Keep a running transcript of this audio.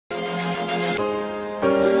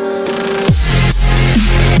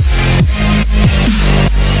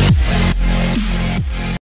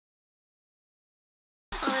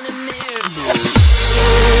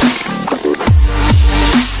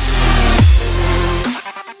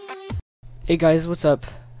Hey guys, what's up?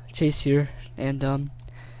 Chase here, and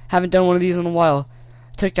haven't done one of these in a while.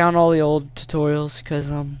 Took down all the old tutorials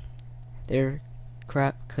because they're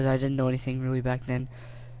crap because I didn't know anything really back then.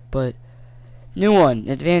 But new one,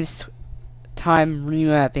 advanced time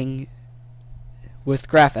remapping with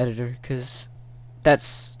graph editor, because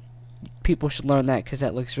that's people should learn that because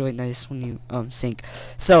that looks really nice when you sync.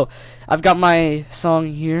 So I've got my song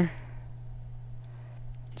here.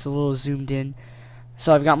 It's a little zoomed in.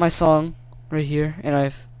 So I've got my song right here, and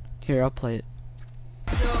I'll play it.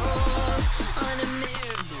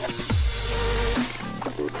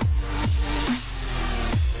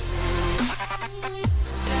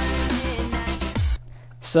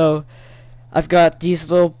 So I've got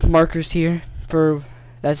these little markers here for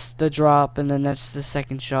that's the drop, and then that's the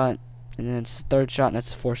second shot, and then it's the third shot, and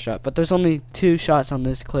that's the fourth shot. But there's only 2 shots on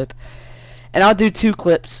this clip, and I'll do 2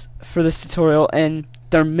 clips for this tutorial, and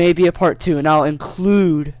there may be a part 2, and I'll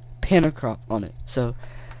include crop on it. So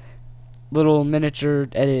little miniature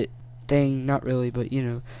edit thing, not really, but you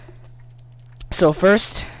know. So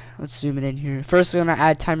first, let's zoom it in here. First, we're gonna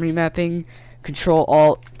add time remapping. Control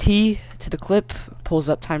Alt T to the clip pulls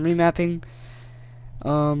up time remapping.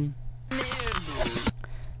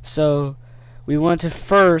 So we want to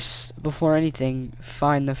first, before anything,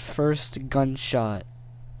 find the first gunshot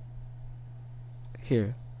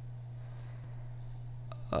here.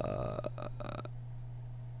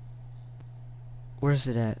 Where's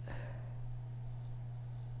it at?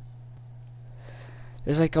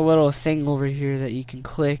 There's like a little thing over here that you can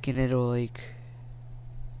click, and it'll like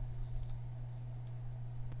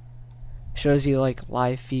shows you like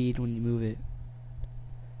live feed when you move it.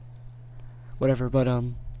 Whatever, but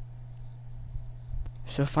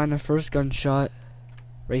so find the first gunshot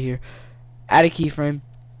right here. Add a keyframe.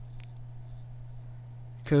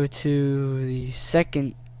 Go to the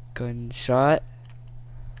second gunshot.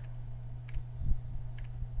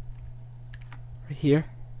 Here.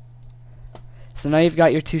 So now you've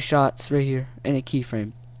got your 2 shots right here in a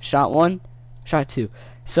keyframe. Shot 1, shot 2.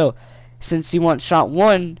 So since you want shot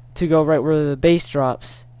 1 to go right where the bass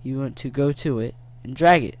drops, you want to go to it and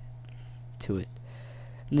drag it to it.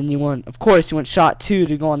 And then you want, of course, you want shot 2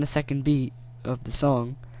 to go on the second beat of the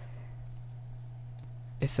song.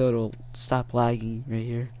 If it'll stop lagging right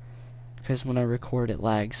here, because when I record it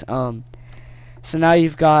lags. So now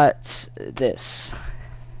you've got this.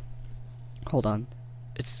 Hold on,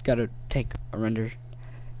 it's gotta take a render.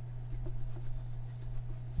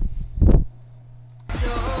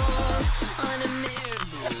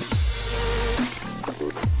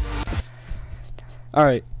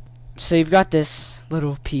 Alright, so you've got this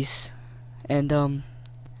little piece, and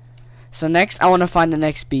so next I want to find the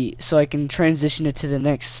next beat so I can transition it to the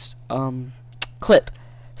next clip.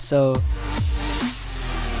 So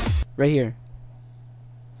right here,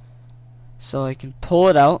 so I can pull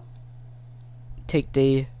it out.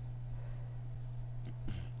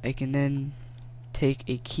 I can then take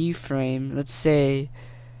a keyframe. Let's say,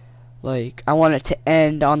 like, I want it to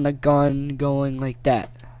end on the gun going like that.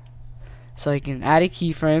 So I can add a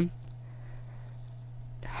keyframe,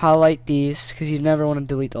 highlight these because you never want to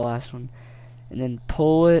delete the last one, and then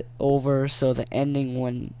pull it over so the ending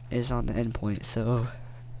one is on the end point. So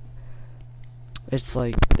it's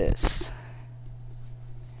like this.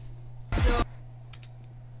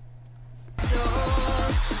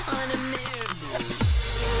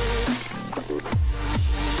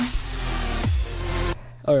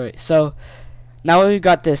 Alright, so now we've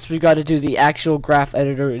got this, we've got to do the actual graph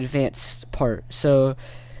editor advanced part. So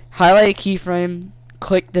highlight a keyframe,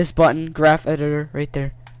 click this button, graph editor, right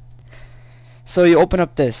there. So you open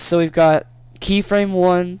up this. So we've got keyframe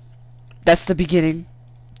 1, that's the beginning.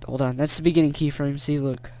 Hold on, that's the beginning keyframe. See,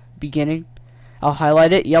 look, beginning. I'll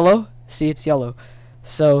highlight it, yellow. See, it's yellow.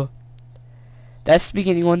 So that's the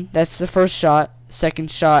beginning one, that's the first shot,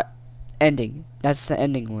 second shot, ending. That's the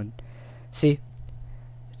ending one. See?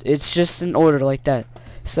 It's just in order like that.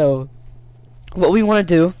 So what we want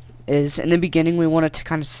to do is, in the beginning, we want it to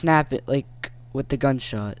kind of snap it like with the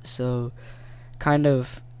gunshot. So kind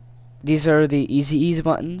of, these are the easy ease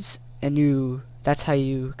buttons, and that's how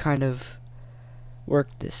you kind of work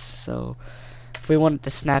this. So if we want it to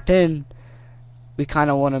snap in, we kind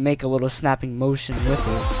of want to make a little snapping motion with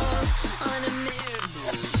it.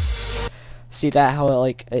 See that, how it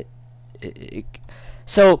like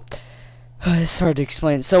so it's hard to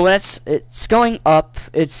explain. So when it's going up,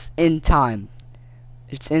 it's in time.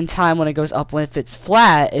 It's in time when it goes up. When if it's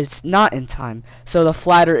flat, it's not in time. So the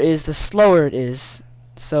flatter it is, the slower it is.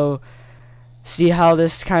 So see how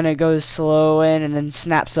this kind of goes slow in and then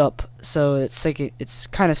snaps up. So it's like it's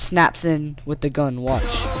kind of snaps in with the gun.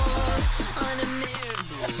 Watch.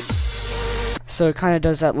 So it kind of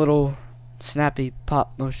does that little snappy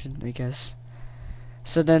pop motion, I guess.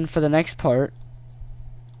 So then for the next part,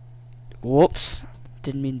 whoops,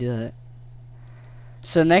 didn't mean to do that.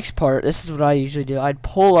 So next part, this is what I usually do. I'd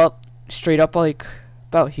pull up, straight up like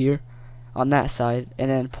about here on that side, and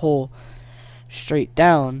then pull straight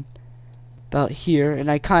down about here, and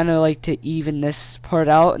I kind of like to even this part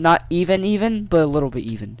out. Not even, but a little bit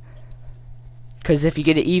even. Because if you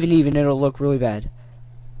get it even, it'll look really bad.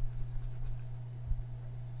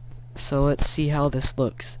 So let's see how this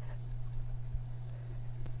looks.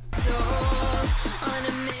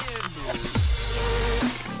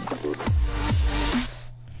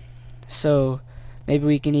 So maybe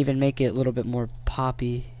we can even make it a little bit more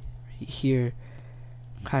poppy right here.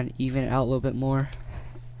 Kind of even it out a little bit more.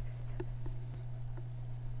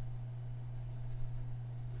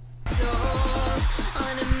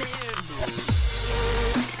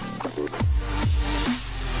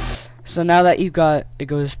 So now that you got, it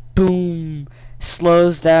goes boom,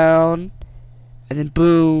 slows down, and then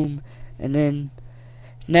boom, and then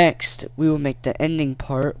next we will make the ending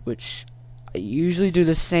part, which I usually do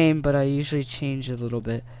the same, but I usually change a little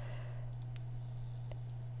bit.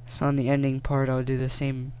 So on the ending part, I'll do the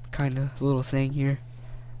same kind of little thing here.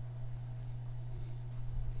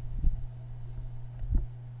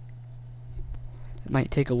 It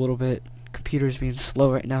might take a little bit. Computer's being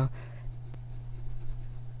slow right now.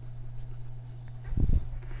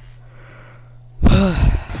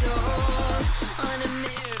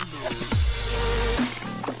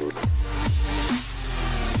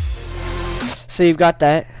 So you've got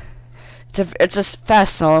that. It's a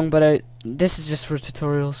fast song, but this is just for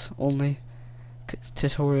tutorials only.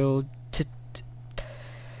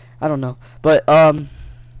 I don't know, but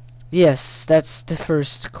yes, that's the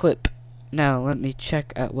first clip. Now let me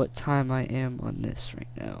check at what time I am on this right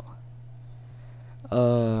now.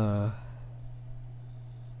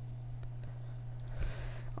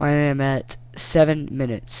 I am at 7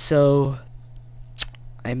 minutes, so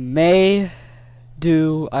I might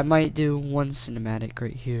do one cinematic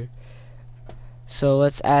right here. So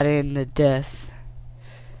let's add in the death,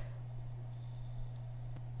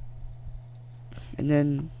 and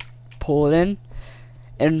then pull it in.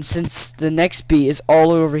 And since the next beat is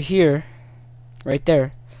all over here, right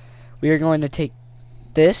there, we are going to take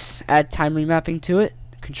this, add time remapping to it,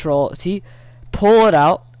 Control T, pull it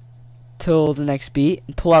out till the next beat,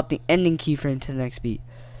 and pull out the ending keyframe to the next beat.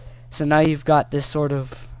 So now you've got this sort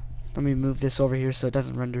of, let me move this over here so it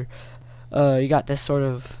doesn't render. You got this sort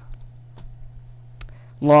of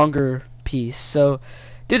longer piece. So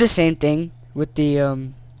do the same thing with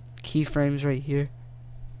the keyframes right here.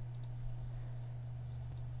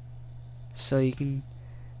 So you can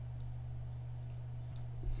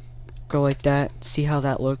go like that, see how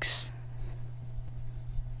that looks.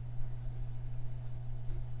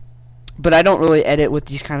 But I don't really edit with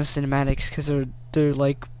these kind of cinematics because they're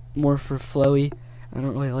like more for flowy. I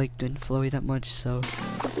don't really like doing flowy that much, so.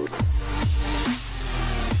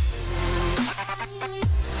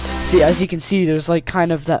 See, as you can see, there's like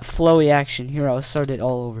kind of that flowy action. Here, I'll start it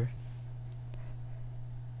all over.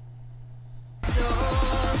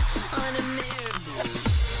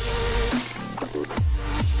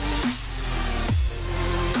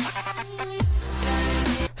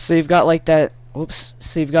 So you've got like that, whoops,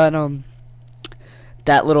 so you've got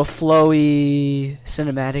that little flowy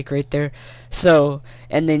cinematic right there. So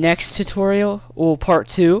in the next tutorial, well, part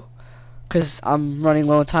 2, because I'm running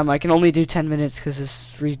low on time, I can only do 10 minutes because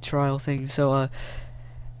this free trial thing. So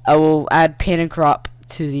I will add pan and crop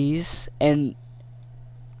to these, and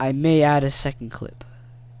I may add a second clip.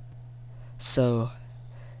 So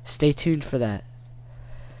stay tuned for that.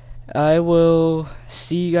 I will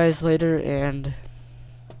see you guys later, and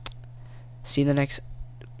see you in the next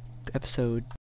episode.